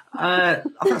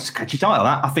 That's a catchy title,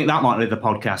 that. I think that might be the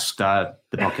podcast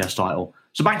title.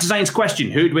 So back to Zane's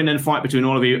question. Who'd win in a fight between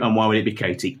all of you, and why would it be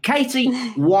Katie? Katie,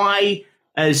 why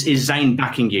is Zane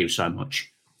backing you so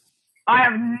much? I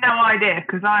have no idea,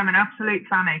 because I'm an absolute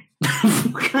fanny.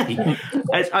 Okay.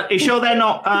 Are you sure they're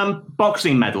not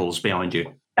boxing medals behind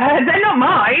you? They're not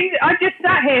mine. I just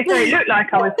sat here so it looked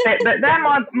like I was fit, but they're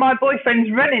my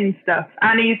boyfriend's running stuff,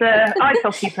 and he's an ice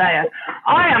hockey player.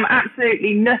 I am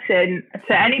absolutely nothing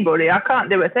to anybody. I can't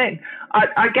do a thing.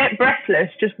 I get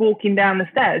breathless just walking down the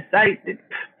stairs. So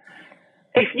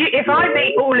if I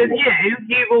meet all of you,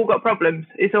 you've all got problems,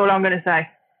 is all I'm going to say.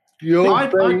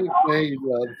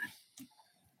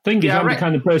 Thing is, I'm the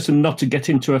kind of person not to get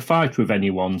into a fight with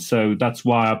anyone, so that's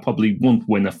why I probably won't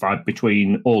win a fight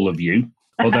between all of you.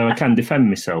 Although I can defend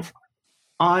myself.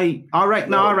 I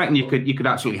reckon you could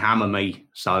absolutely hammer me.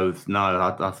 So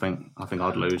no, I think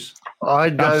I'd lose.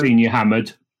 I've seen you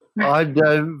hammered. I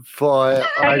don't fight.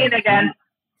 Again.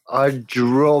 I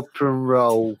drop and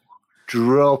roll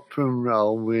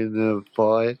in a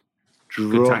fight.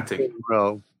 Good tactic. And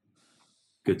roll.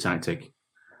 Good tactic.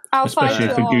 Especially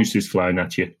if the goose is flying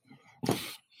at you.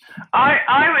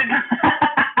 I would.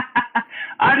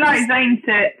 I'd like Zane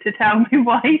to tell me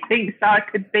why he thinks I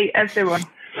could beat everyone.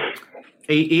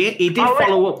 He did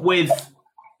follow up with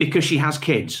because she has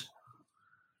kids.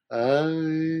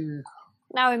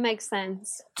 Now it makes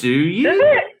sense. Do you? Does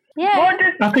it? Yeah.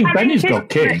 I think Benny's got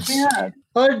kids.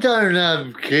 I don't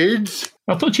have kids.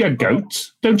 I thought you had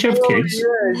goats. Don't you have kids?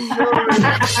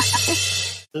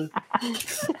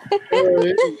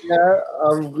 Yeah,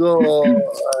 I've got.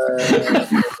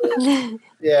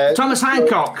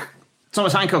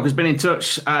 Thomas Hancock has been in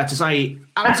touch to say,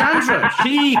 Alexandra,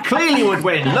 she clearly would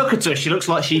win. Look at her. She looks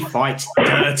like she fights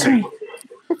dirty.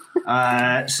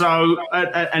 So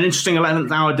an interesting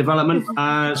 11th hour development.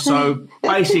 So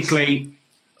basically,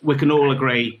 we can all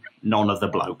agree none of the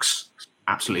blokes.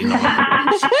 Absolutely none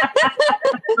of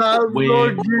the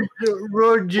blokes.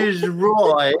 Roger's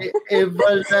right. If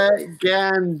I let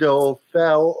Gandalf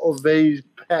out of his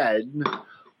pen,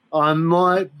 I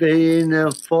might be in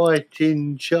a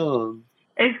fighting chance.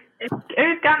 Who's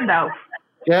Gandalf?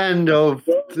 Gandalf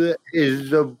is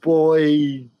the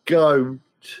boy goat.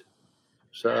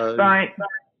 So Right.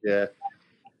 Yeah.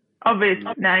 Obvious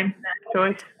name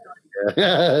choice.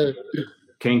 Yeah.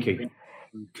 Kinky.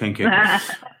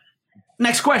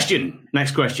 Next question.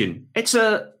 It's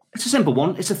a simple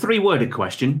one. It's a 3-worded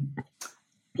question.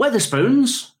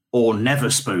 Wetherspoons, or never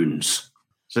spoons?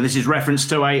 So this is reference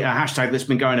to a hashtag that's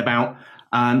been going about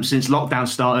since lockdown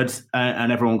started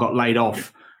and everyone got laid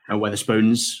off.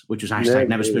 Weatherspoons, which was hashtag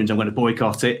never spoons. I'm going to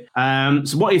boycott it.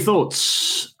 So what are your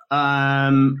thoughts?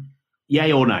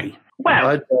 Yay or nay? Well,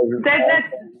 I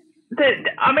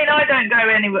don't go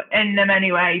in them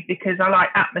anyway because I like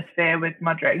atmosphere with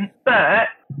my drink. But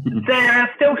there are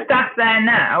still staff there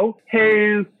now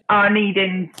who are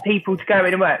needing people to go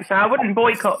in and work. So I wouldn't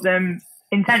boycott them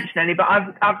intentionally, but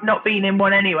I've not been in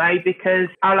one anyway because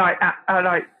I like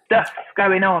stuff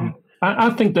going on.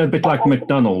 I think they're a bit like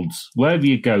McDonald's. Wherever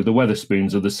you go, the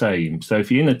Weatherspoons are the same. So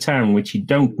if you're in a town which you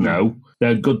don't know,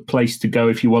 they're a good place to go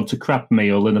if you want a crab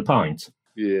meal and a pint.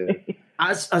 Yeah.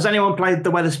 Has anyone played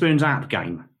the Weatherspoons app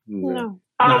game? No.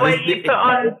 Where you put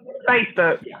on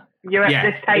Facebook, you're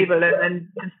at this table and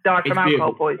then just die from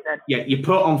alcohol poisoning. Yeah, you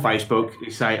put on Facebook,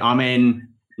 you say, I'm in,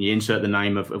 you insert the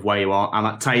name of where you are, I'm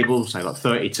at table, say like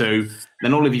 32.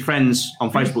 Then all of your friends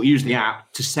on Facebook use the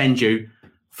app to send you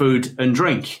food and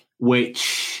drink,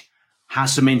 which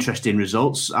has some interesting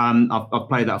results. I've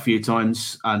played that a few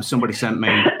times. Somebody sent me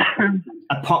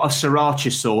a pot of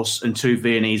sriracha sauce and 2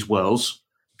 Viennese whirls.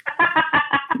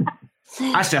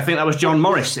 Actually, I think that was John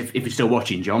Morris, if you're still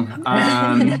watching, John.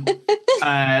 Pint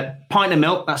of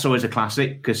milk, that's always a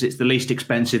classic because it's the least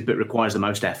expensive but requires the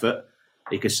most effort.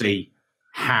 You can see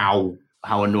how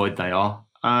annoyed they are.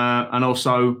 And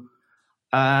also,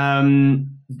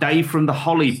 Dave from the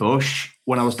Holly Bush,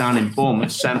 when I was down in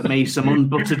Bournemouth, sent me some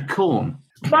unbuttered corn.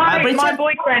 My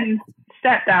boyfriend's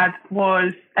stepdad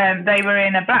was, they were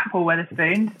in a Blackpool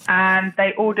Weatherspoons and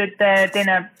they ordered their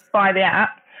dinner by the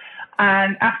app.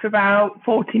 And after about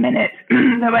 40 minutes, they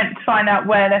went to find out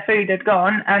where their food had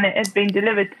gone, and it had been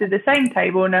delivered to the same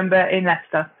table number in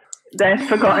Leicester. They'd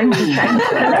forgotten to change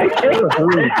their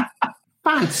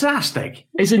Fantastic.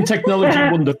 Isn't technology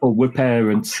wonderful with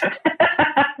parents?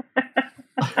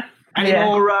 Any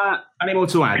more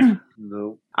to add?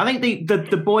 No. I think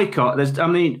the boycott.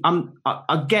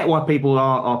 I get why people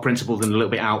are principled and a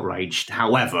little bit outraged.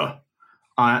 However,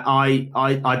 I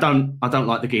don't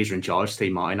like the geezer in charge,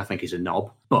 Steve Martin. I think he's a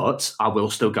knob, but I will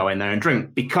still go in there and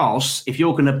drink because if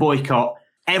you're going to boycott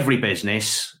every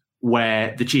business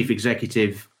where the chief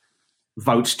executive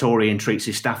votes Tory and treats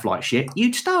his staff like shit,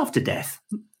 you'd starve to death.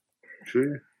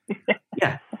 True.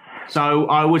 Yeah. So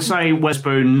I would say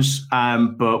Weatherspoons,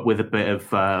 but with a bit of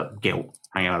guilt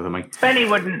hanging over me. Benny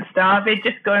wouldn't starve. He'd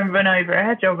just go and run over a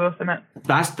hedgehog or something.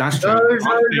 That's true.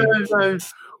 No.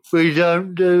 We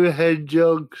don't do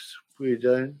hedgehogs. We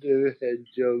don't do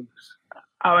hedgehogs.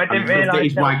 Oh, I didn't realise.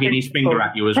 He's wagging his finger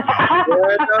at you as well.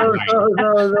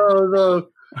 No.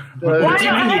 Why do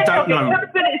you mean you don't know?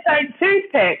 It's got its own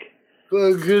toothpick.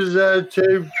 Because they're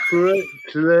too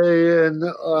prickly and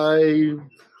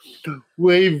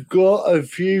we've got a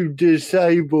few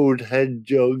disabled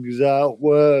hedgehogs at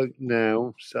work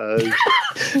now, so...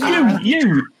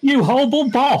 You horrible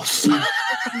boss!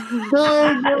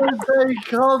 No, they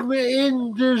come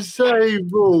in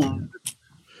disabled.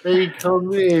 They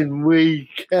come in, we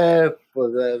care for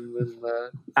them and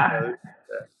that.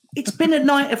 It's been a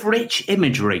night of rich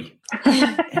imagery.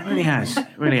 It really has.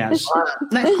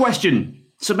 Next question,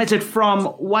 submitted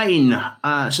from Wayne.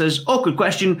 Says, awkward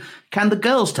question. Can the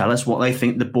girls tell us what they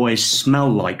think the boys smell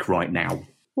like right now?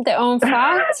 Their own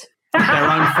fart? Their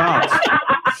own fart.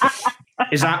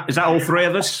 Is that all three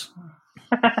of us?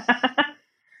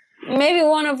 Maybe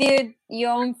one of you,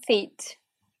 your own feet.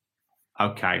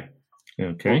 Okay.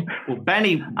 Well,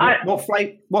 Benny, what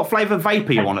flavour vape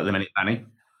are you on at the minute, Benny?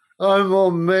 I'm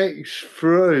on mixed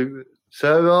fruit,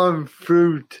 so I'm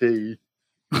fruity.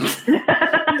 Not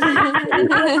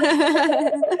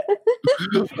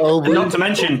to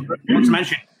mention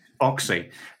Foxy.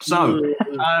 So,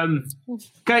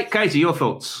 Katie, your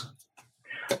thoughts?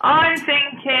 I'm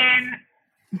thinking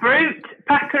Brute,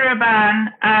 Paco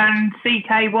Rabanne, and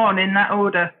CK1 in that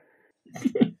order.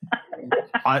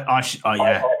 I think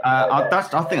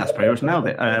that's pretty much nailed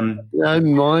it.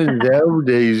 Don't mind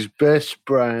Aldi's best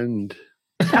brand.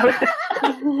 Is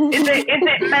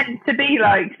it meant to be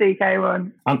like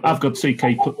CK1? I've got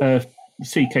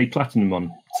CK Platinum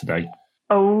on today.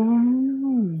 Oh.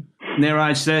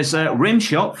 Neeraj says rim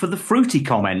shot for the fruity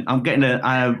comment. I'm getting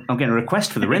a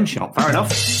request for the rim shot. Fair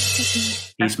enough.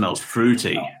 He smells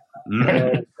fruity.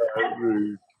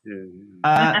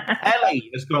 Ellie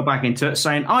has got back into it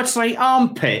saying, I'd say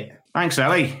armpit. Thanks,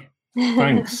 Ellie.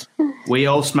 Thanks. We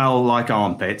all smell like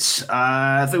armpits.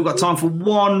 I think we've got time for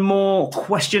one more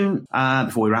question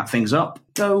before we wrap things up.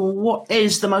 So what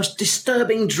is the most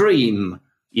disturbing dream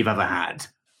you've ever had?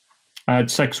 I had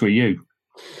sex with you.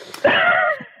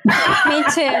 Me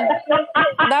too.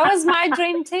 That was my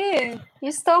dream too.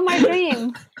 You stole my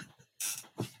dream.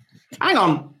 Hang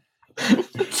on.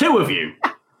 2 of you.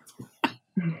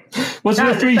 Was it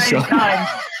a threesome?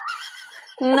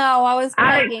 No, I was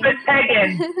pegging. Alex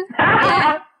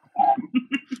was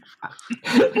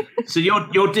pegging. So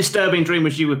your disturbing dream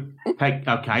was you were pegged.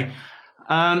 Okay.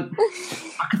 I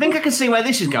think I can see where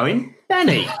this is going.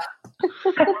 Benny.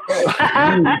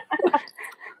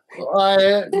 I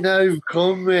have no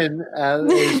comment at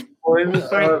this point.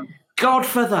 Thank God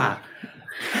for that.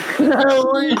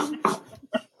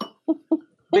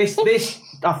 This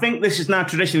I think this is now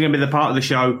traditionally going to be the part of the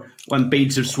show when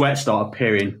beads of sweat start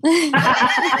appearing.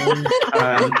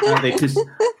 Because,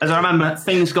 as I remember,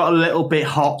 things got a little bit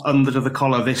hot under the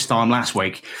collar this time last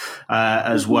week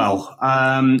as well.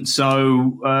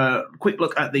 Quick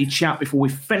look at the chat before we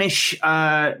finish.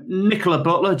 Nicola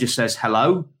Butler just says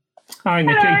hello. Hi,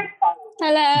 Nikki.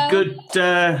 Hello.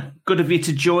 Good of you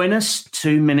to join us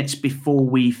 2 minutes before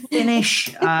we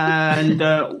finish. And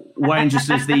Wayne just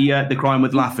says the crying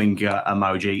with laughing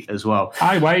emoji as well.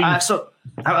 Hi, Wayne.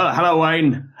 Hello,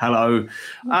 Wayne. Hello.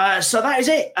 So that is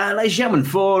it, ladies and gentlemen,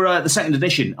 for the second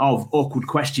edition of Awkward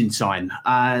Question Time.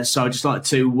 So I'd just like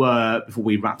to, before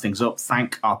we wrap things up,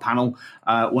 thank our panel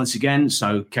once again.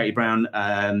 So Katie Brown,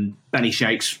 Benny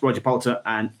Shakes, Roger Poulter,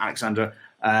 and Alexandra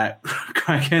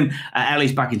Kraken.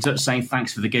 Ellie's back in touch saying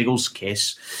thanks for the giggles.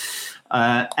 Kiss.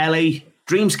 Ellie,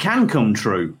 dreams can come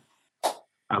true.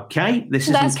 Okay, this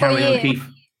isn't karaoke.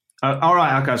 All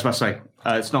right, okay, I was about to say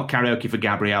it's not karaoke for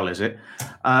Gabrielle, is it?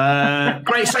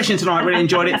 Great session tonight. Really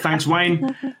enjoyed it. Thanks,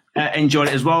 Wayne. Enjoyed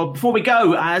it as well. Before we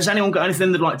go, has anyone got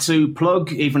anything they'd like to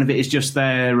plug, even if it is just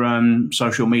their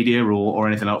social media or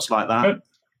anything else like that?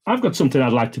 I've got something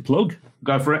I'd like to plug.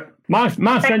 Go for it. My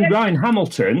friend Ryan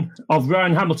Hamilton of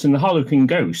Ryan Hamilton, the Hollywood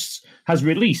Ghosts, has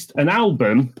released an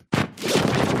album.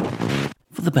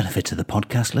 For the benefit of the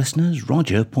podcast listeners,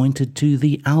 Roger pointed to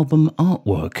the album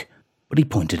artwork, but he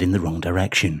pointed in the wrong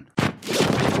direction.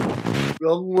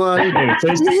 Wrong way.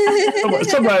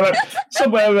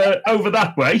 somewhere over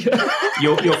that way.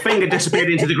 Your finger disappeared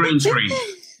into the green screen.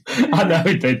 I know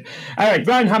it did. All right,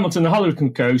 Ryan Hamilton, the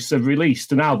Hollywood Ghosts, have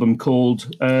released an album called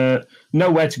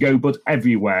Nowhere to Go But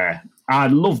Everywhere. I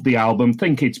love the album,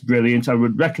 think it's brilliant. I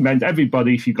would recommend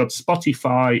everybody, if you've got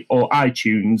Spotify or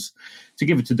iTunes, to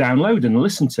give it a download and a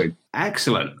listen to.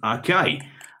 Excellent. Okay.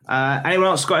 Anyone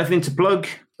else got anything to plug?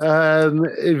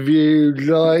 If you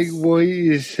like what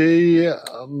you see,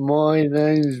 my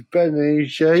name's Benny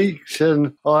Shakes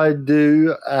and I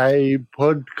do a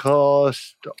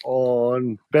podcast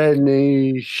on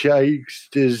Benny Shakes,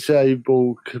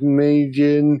 Disabled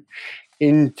Comedian,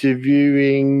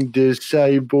 interviewing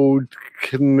disabled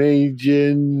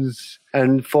comedians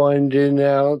and finding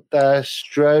out their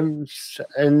strengths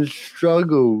and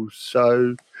struggles.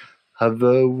 So have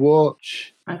a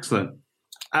watch. Excellent.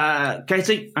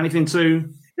 Katie, anything to...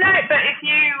 No, but if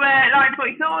you liked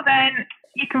what you saw, then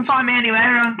you can find me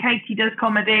anywhere on Katie Does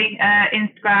Comedy,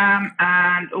 Instagram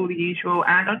and all the usual,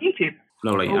 and on YouTube.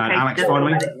 Lovely. And Alex,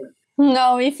 finally?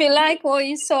 No, if you like what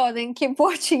you saw, then keep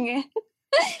watching it.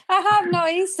 I have no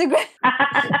Instagram.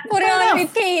 Put it on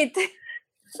repeat.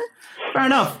 Fair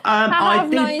enough. I have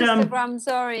no Instagram,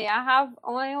 sorry. I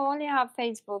only have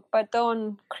Facebook, but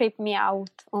don't creep me out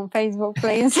on Facebook,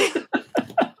 please.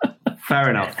 Fair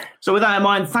enough. So with that in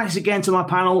mind, thanks again to my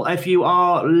panel. If you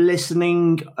are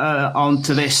listening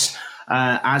onto this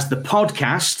as the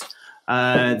podcast,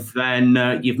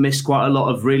 then you've missed quite a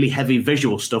lot of really heavy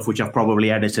visual stuff, which I've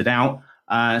probably edited out.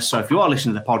 So if you are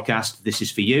listening to the podcast, this is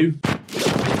for you.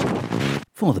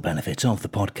 For the benefit of the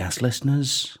podcast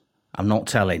listeners, I'm not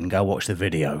telling, go watch the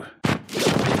video.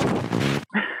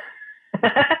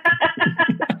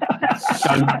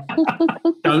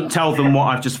 Don't tell them what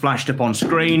I've just flashed up on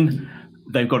screen.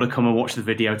 They've got to come and watch the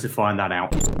video to find that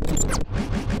out.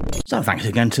 So thanks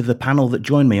again to the panel that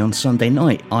joined me on Sunday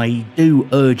night. I do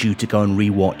urge you to go and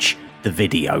rewatch the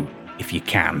video if you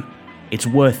can. It's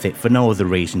worth it for no other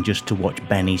reason, just to watch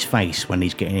Benny's face when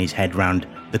he's getting his head round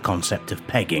the concept of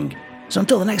pegging. So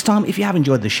until the next time, if you have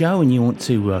enjoyed the show and you want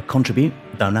to contribute,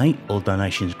 donate, all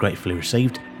donations gratefully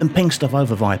received, then ping stuff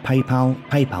over via PayPal,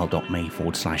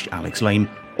 paypal.me/Alex Leam.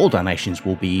 All donations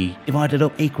will be divided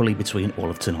up equally between all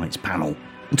of tonight's panel.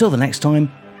 Until the next time,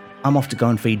 I'm off to go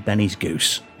and feed Benny's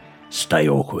goose. Stay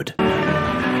awkward.